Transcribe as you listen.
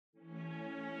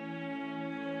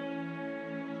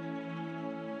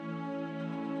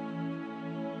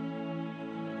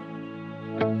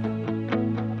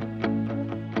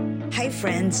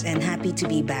friends, and happy to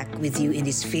be back with you in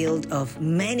this field of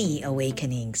many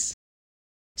awakenings.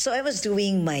 So, I was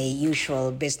doing my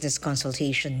usual business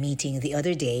consultation meeting the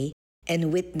other day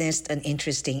and witnessed an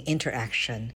interesting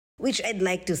interaction, which I'd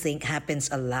like to think happens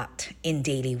a lot in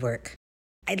daily work.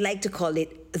 I'd like to call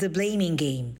it the blaming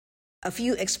game. A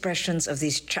few expressions of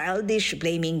this childish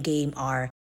blaming game are,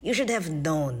 "You should have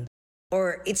known,"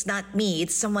 or "It's not me,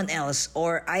 it's someone else,"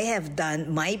 or "I have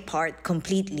done my part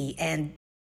completely,"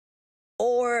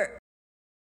 or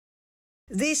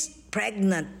this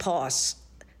pregnant pause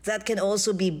that can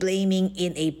also be blaming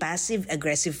in a passive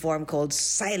aggressive form called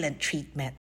silent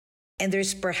treatment. And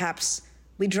there's perhaps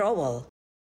withdrawal.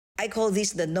 I call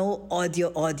this the no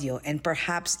audio, and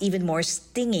perhaps even more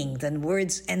stinging than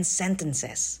words and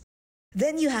sentences.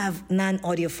 Then you have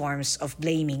non-audio forms of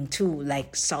blaming too,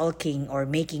 like sulking or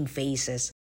making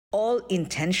faces, all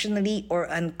intentionally or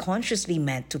unconsciously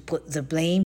meant to put the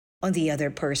blame on the other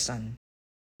person.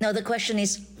 Now the question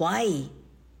is, why?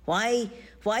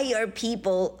 Why are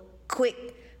people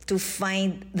quick to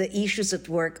find the issues at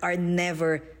work are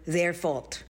never their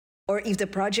fault? Or if the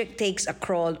project takes a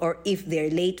crawl, or if they're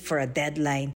late for a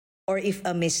deadline, or if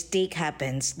a mistake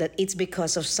happens, that it's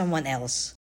because of someone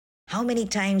else. How many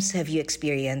times have you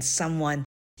experienced someone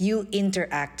you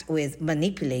interact with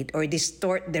manipulate or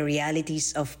distort the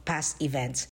realities of past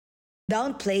events,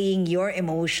 downplaying your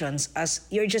emotions as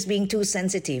you're just being too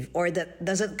sensitive, or that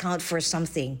doesn't count for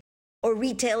something, or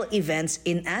retell events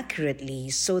inaccurately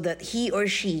so that he or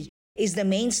she is the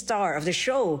main star of the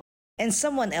show and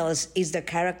someone else is the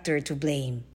character to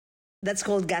blame? That's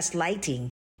called gaslighting,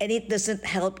 and it doesn't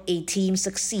help a team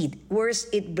succeed. Worse,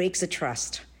 it breaks the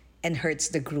trust and hurts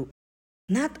the group.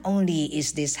 Not only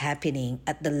is this happening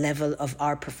at the level of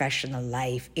our professional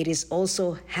life, it is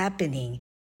also happening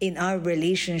in our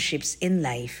relationships in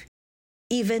life.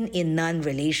 Even in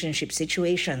non-relationship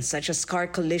situations such as car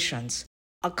collisions,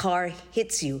 a car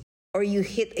hits you or you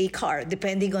hit a car,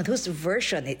 depending on whose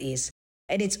version it is,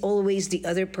 and it's always the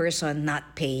other person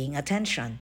not paying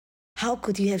attention. How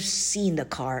could you have seen the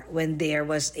car when there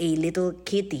was a little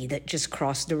kitty that just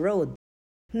crossed the road?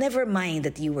 Never mind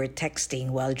that you were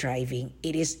texting while driving.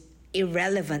 It is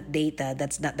irrelevant data.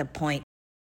 That's not the point.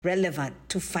 Relevant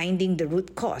to finding the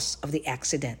root cause of the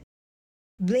accident.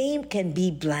 Blame can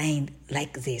be blind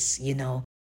like this,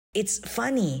 It's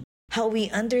funny how we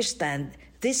understand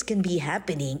this can be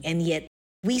happening, and yet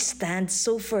we stand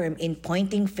so firm in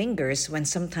pointing fingers when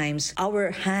sometimes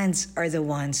our hands are the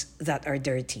ones that are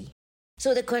dirty.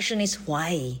 So the question is,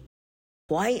 why?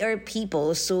 Why are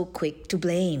people so quick to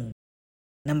blame?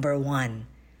 Number one,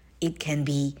 it can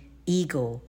be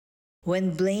ego.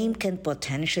 When blame can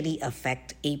potentially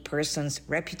affect a person's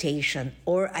reputation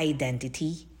or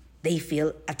identity, they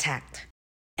feel attacked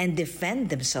and defend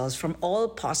themselves from all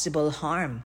possible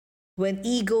harm. When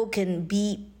ego can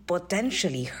be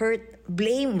potentially hurt,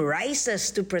 blame rises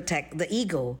to protect the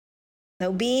ego.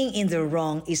 Now, being in the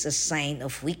wrong is a sign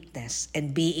of weakness,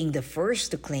 and being the first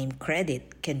to claim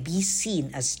credit can be seen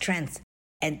as strength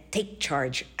and take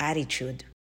charge attitude.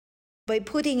 By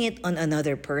putting it on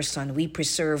another person, we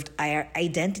preserved our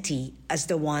identity as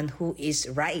the one who is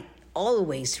right,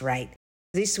 always right.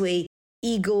 This way,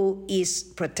 ego is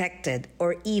protected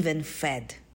or even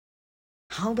fed.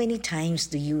 How many times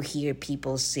do you hear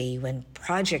people say when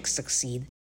projects succeed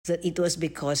that it was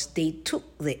because they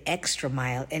took the extra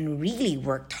mile and really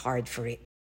worked hard for it?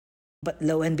 But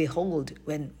lo and behold,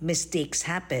 when mistakes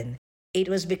happen, it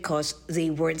was because they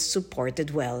weren't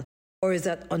supported well, or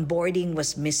that onboarding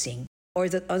was missing, or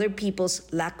that other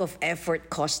people's lack of effort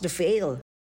caused the fail.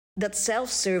 That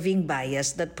self-serving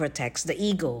bias that protects the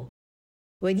ego.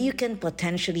 When you can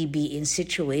potentially be in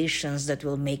situations that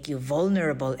will make you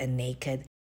vulnerable and naked,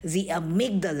 the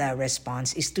amygdala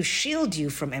response is to shield you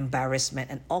from embarrassment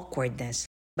and awkwardness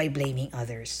by blaming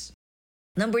others.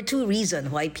 Number two reason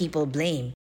why people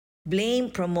blame. Blame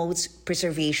promotes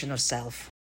preservation of self.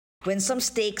 When some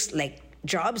stakes like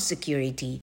job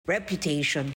security,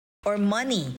 reputation, or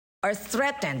money are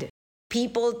threatened,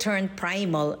 people turn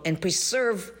primal and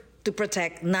preserve to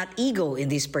protect not ego in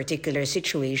this particular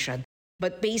situation,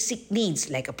 but basic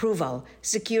needs like approval,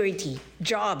 security,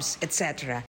 jobs,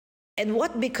 etc. And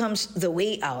what becomes the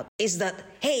way out is that,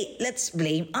 hey, let's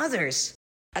blame others.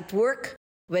 At work,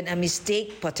 when a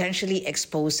mistake potentially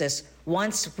exposes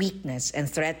one's weakness and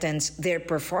threatens their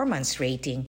performance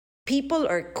rating, people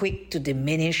are quick to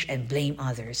diminish and blame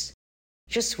others.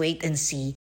 Just wait and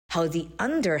see how the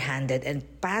underhanded and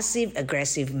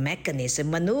passive-aggressive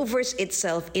mechanism maneuvers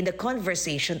itself in the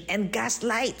conversation and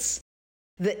gaslights.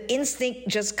 The instinct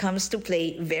just comes to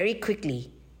play very quickly.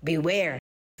 Beware,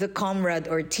 the comrade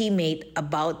or teammate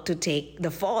about to take the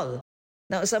fall.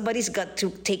 Now, somebody's got to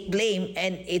take blame,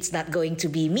 and it's not going to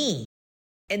be me.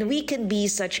 And we can be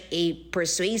such a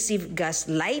persuasive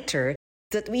gaslighter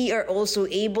that we are also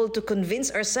able to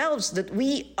convince ourselves that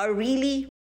we are really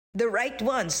the right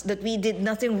ones, that we did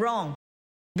nothing wrong.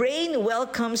 Brain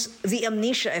welcomes the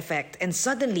amnesia effect, and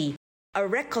suddenly a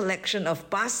recollection of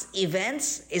past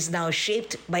events is now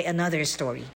shaped by another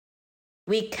story.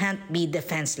 We can't be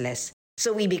defenseless,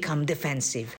 so we become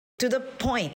defensive, to the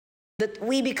point that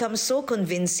we become so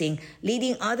convincing,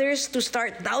 leading others to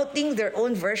start doubting their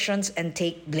own versions and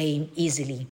take blame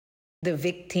easily. The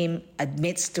victim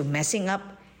admits to messing up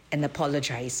and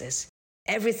apologizes.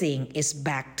 Everything is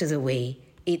back to the way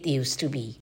it used to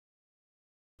be.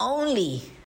 Only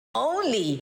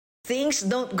things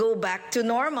don't go back to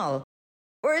normal.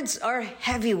 Words are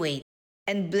heavyweight,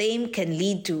 and blame can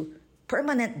lead to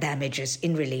permanent damages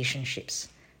in relationships.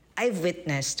 I've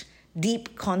witnessed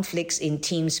deep conflicts in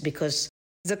teams because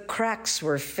the cracks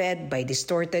were fed by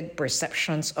distorted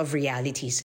perceptions of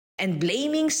realities, and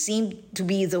blaming seemed to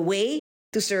be the way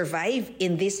to survive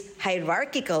in this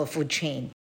hierarchical food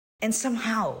chain. And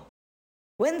somehow,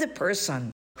 when the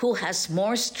person who has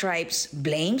more stripes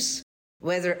blames,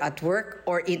 whether at work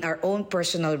or in our own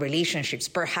personal relationships,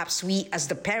 perhaps we as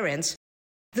the parents,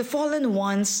 the fallen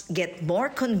ones get more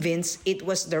convinced it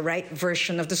was the right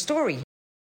version of the story,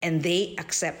 and they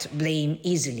accept blame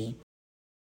easily.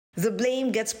 The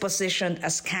blame gets positioned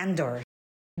as candor.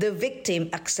 The victim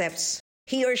accepts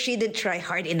he or she didn't try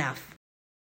hard enough,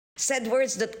 said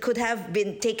words that could have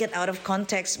been taken out of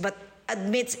context, but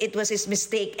admits it was his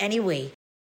mistake anyway.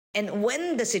 And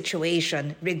when the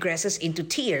situation regresses into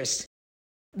tears,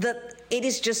 that it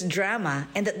is just drama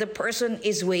and that the person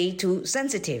is way too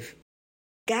sensitive.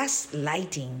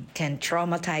 Gaslighting can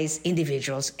traumatize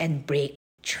individuals and break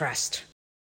trust.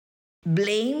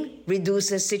 Blame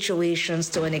reduces situations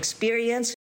to an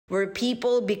experience where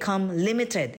people become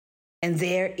limited and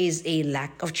there is a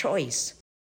lack of choice.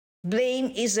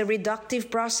 Blame is a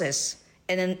reductive process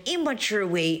and an immature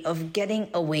way of getting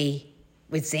away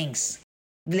with things.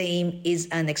 Blame is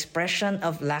an expression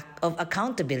of lack of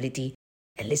accountability.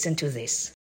 And listen to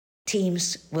this.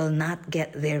 Teams will not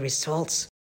get their results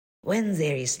when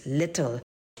there is little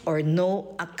or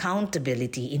no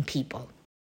accountability in people.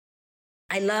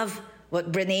 I love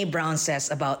what Brené Brown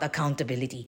says about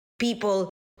accountability. People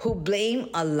who blame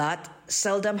a lot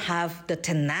seldom have the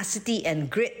tenacity and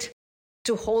grit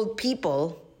to hold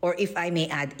people, or if I may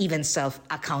add, even self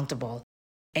accountable.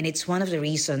 And it's one of the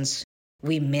reasons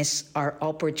we miss our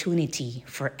opportunity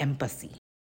for empathy.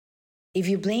 If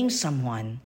you blame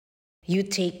someone, you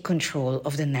take control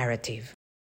of the narrative.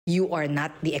 You are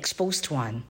not the exposed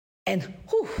one. And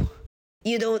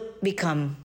you don't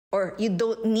become, or you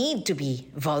don't need to be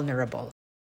vulnerable.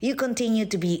 You continue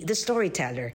to be the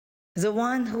storyteller, the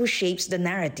one who shapes the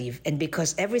narrative. And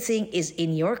because everything is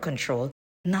in your control,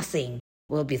 nothing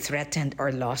will be threatened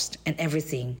or lost, and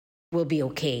everything will be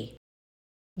okay.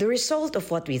 The result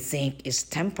of what we think is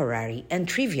temporary and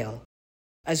trivial,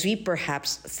 as we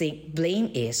perhaps think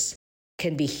blame is,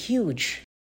 can be huge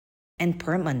and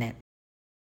permanent.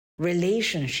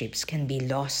 Relationships can be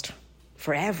lost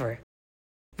forever.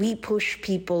 We push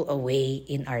people away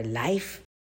in our life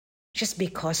just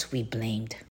because we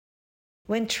blamed.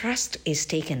 When trust is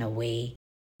taken away,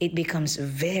 it becomes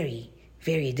very,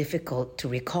 very difficult to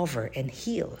recover and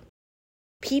heal.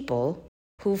 People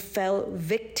who fell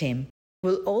victim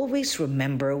will always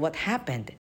remember what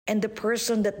happened and the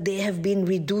person that they have been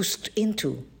reduced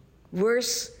into.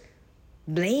 Worse,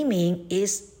 blaming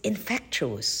is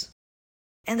infectious.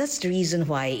 And that's the reason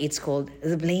why it's called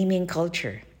the blaming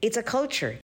culture. It's a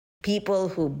culture. People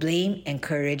who blame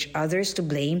encourage others to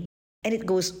blame, and it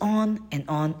goes on and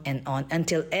on and on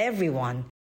until everyone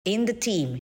in the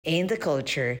team, in the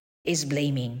culture, is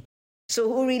blaming.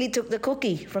 So who really took the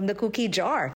cookie from the cookie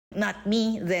jar? Not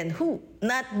me, then who?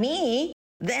 Not me,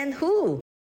 then who?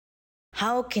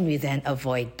 How can we then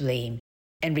avoid blame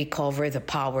and recover the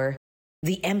power,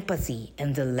 the empathy,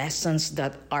 and the lessons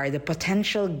that are the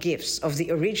potential gifts of the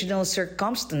original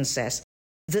circumstances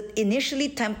that initially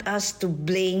tempt us to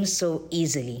blame so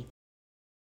easily?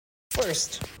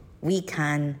 First, we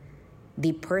can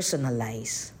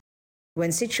depersonalize.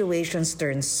 When situations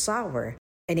turn sour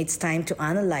and it's time to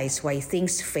analyze why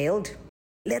things failed,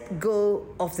 let go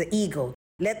of the ego,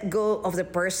 let go of the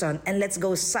person, and let's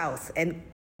go south and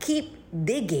keep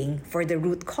digging for the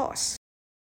root cause.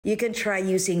 You can try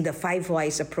using the 5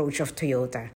 whys approach of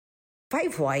Toyota.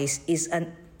 5 whys is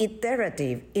an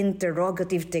iterative,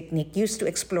 interrogative technique used to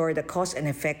explore the cause and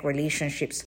effect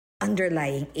relationships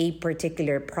underlying a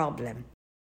particular problem.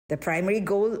 The primary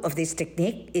goal of this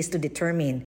technique is to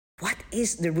determine what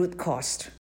is the root cause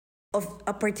of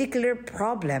a particular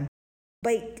problem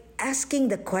by asking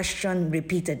the question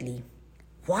repeatedly.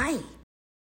 Why?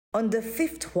 On the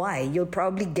fifth why, you'll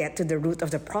probably get to the root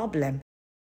of the problem.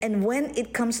 And when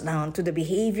it comes down to the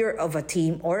behavior of a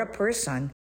team or a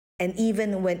person, and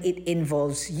even when it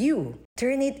involves you,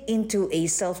 turn it into a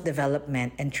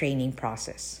self-development and training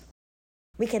process.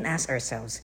 We can ask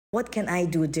ourselves, what can I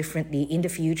do differently in the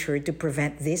future to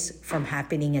prevent this from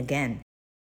happening again?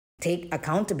 Take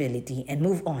accountability and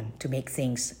move on to make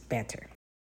things better.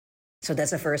 So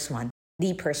that's the first one,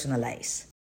 depersonalize.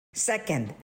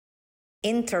 Second,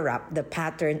 interrupt the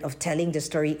pattern of telling the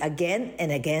story again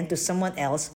and again to someone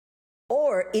else,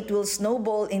 or it will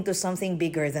snowball into something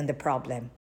bigger than the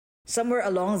problem. Somewhere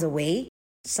along the way,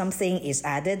 something is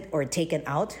added or taken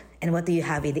out, and what do you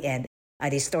have in the end? A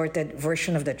distorted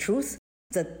version of the truth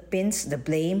that pins the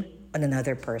blame on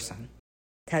another person.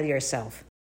 Tell yourself,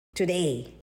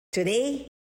 today,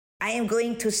 I am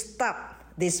going to stop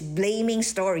this blaming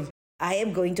story. I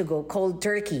am going to go cold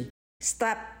turkey.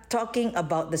 Stop talking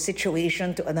about the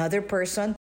situation to another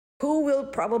person who will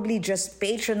probably just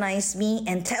patronize me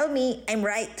and tell me I'm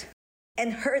right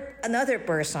and hurt another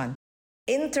person.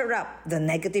 Interrupt the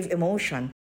negative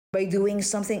emotion by doing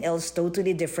something else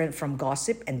totally different from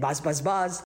gossip and buzz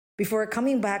before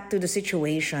coming back to the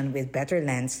situation with better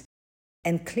lens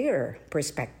and clearer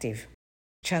perspective.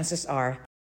 Chances are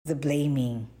the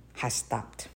blaming has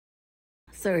stopped.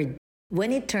 Third,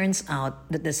 when it turns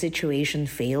out that the situation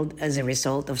failed as a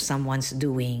result of someone's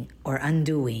doing or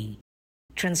undoing,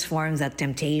 transform that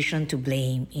temptation to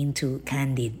blame into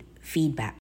candid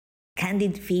feedback.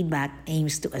 Candid feedback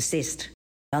aims to assist,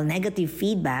 while negative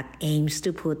feedback aims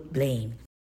to put blame.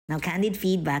 Now, candid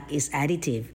feedback is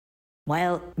additive,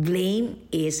 while blame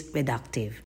is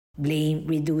reductive. Blame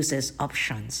reduces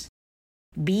options.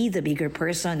 Be the bigger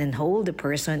person and hold the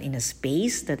person in a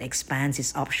space that expands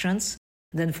his options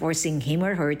than forcing him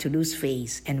or her to lose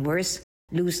face and worse,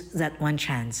 lose that one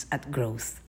chance at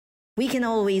growth. We can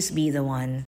always be the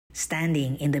one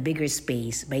standing in the bigger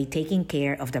space by taking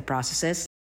care of the processes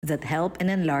that help and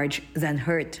enlarge than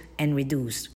hurt and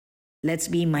reduce. Let's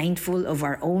be mindful of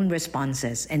our own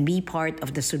responses and be part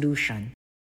of the solution.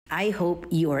 I hope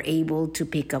you are able to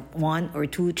pick up 1 or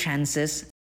 2 chances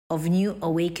of new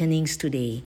awakenings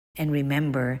today. And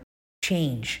remember,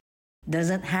 change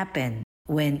doesn't happen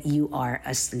when you are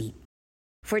asleep.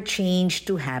 For change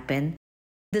to happen,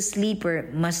 the sleeper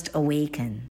must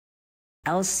awaken.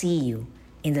 I'll see you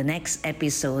in the next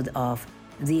episode of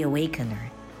The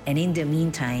Awakener. And in the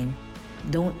meantime,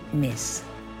 don't miss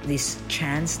this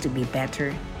chance to be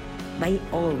better by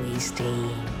always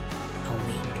staying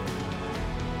awake.